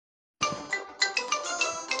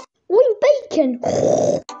bacon.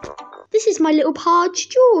 This is my little page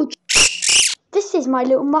George. This is my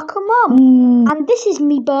little mucker mum. And this is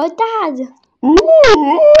me bird dad.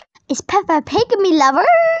 Is Peppa Pig me lover?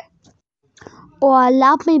 Or I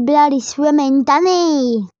love me bloody swimming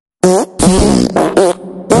Danny?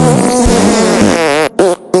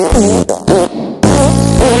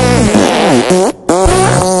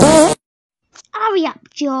 Hurry up,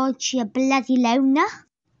 George, you bloody loner.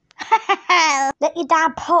 Let your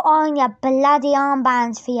dad put on your bloody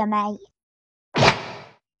armbands for you, mate.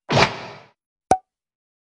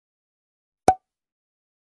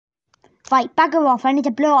 Right, bugger off. I need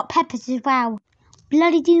to blow up Peppa's as well.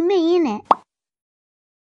 Bloody do me, innit?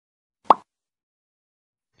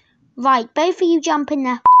 Right, both of you jump in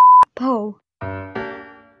the pool.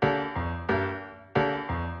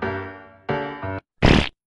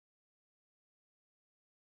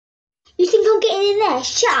 You think I'm getting in there?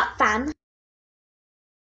 Shut up, fam.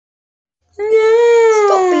 No!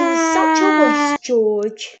 Stop being such a wuss,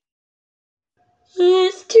 George.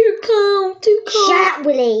 It's too cold, too cold. Shut up,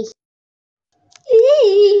 Willie.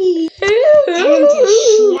 Tell him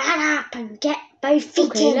to shut up and get both feet in.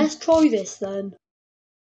 Okay, let's try this then.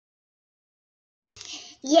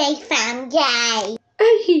 Yay, fam, yay.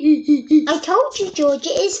 I told you, George,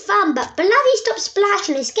 it is fun, but bloody stop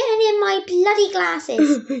splashing. It's getting in my bloody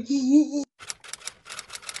glasses.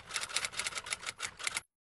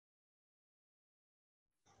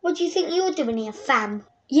 What do you think you're doing here, fam?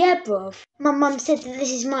 Yeah, bruv. My mum said that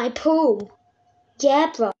this is my pool.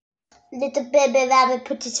 Yeah, bruv. Little baby rabbit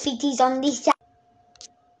put his feeties on this side.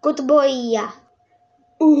 Good boy.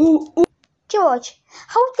 George,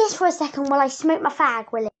 hold this for a second while I smoke my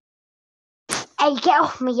fag, will it? Hey, get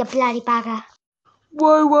off me, you bloody bagger.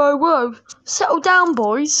 Whoa, whoa, whoa. Settle down,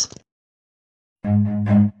 boys.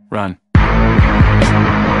 Run.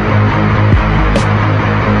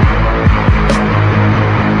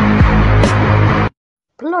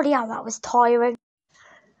 Bloody hell, that was tiring.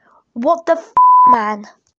 What the man?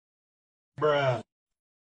 Bruh.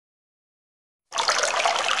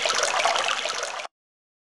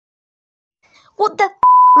 What the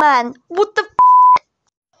man? What the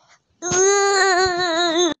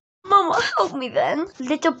Mama, help me then.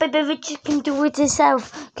 Little baby Richard can do it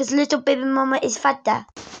herself, because little baby mama is fatter.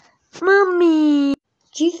 Mummy!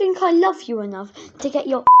 Do you think I love you enough to get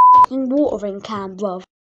your watering can, bruv?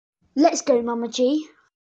 Let's go, Mama G.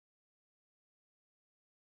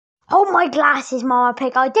 Hold my glasses, Mama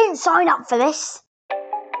Pig. I didn't sign up for this.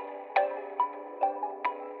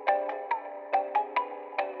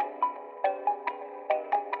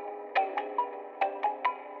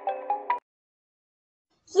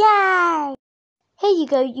 Yay! Here you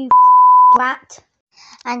go, you brat.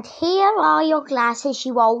 And here are your glasses,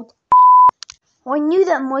 you old. I knew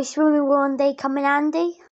that my swimming will one day come in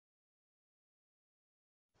handy.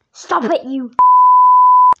 Stop it, you.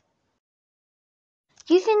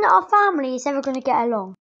 Do you think that our family is ever going to get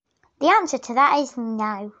along? The answer to that is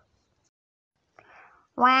no.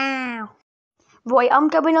 Wow. Right, I'm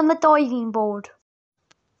going on the diving board.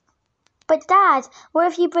 But Dad, what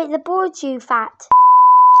if you break the board, you fat?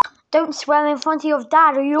 Don't swear in front of your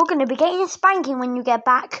dad or you're going to be getting a spanking when you get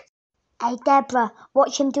back. Hey Deborah,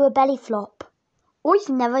 watch him do a belly flop. I've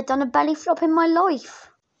never done a belly flop in my life.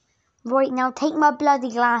 Right, now take my bloody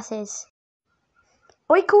glasses.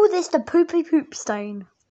 I call this the poopy poop stone.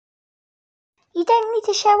 You don't need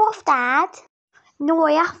to show off, Dad. No,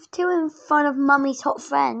 I have to in front of Mummy's hot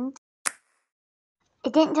friend.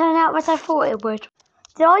 It didn't turn out as I thought it would.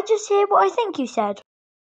 Did I just hear what I think you said?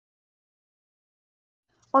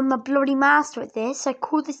 I'm a bloody master at this. I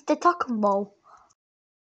call this the tuck and roll.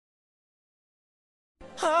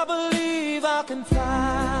 I believe I can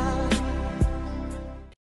fly.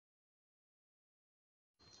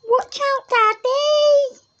 Watch out,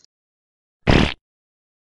 Daddy!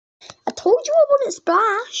 I told you I wouldn't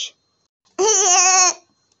splash.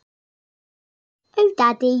 Oh,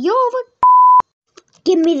 Daddy, you're a...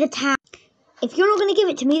 Give me the towel. If you're not going to give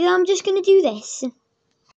it to me, then I'm just going to do this.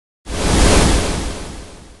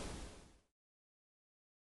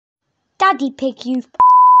 Daddy Pig, you...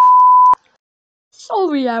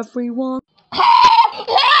 Sorry, everyone.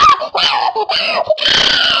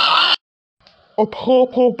 A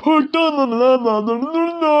Peppa Pig,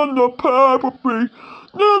 Peppa Pig,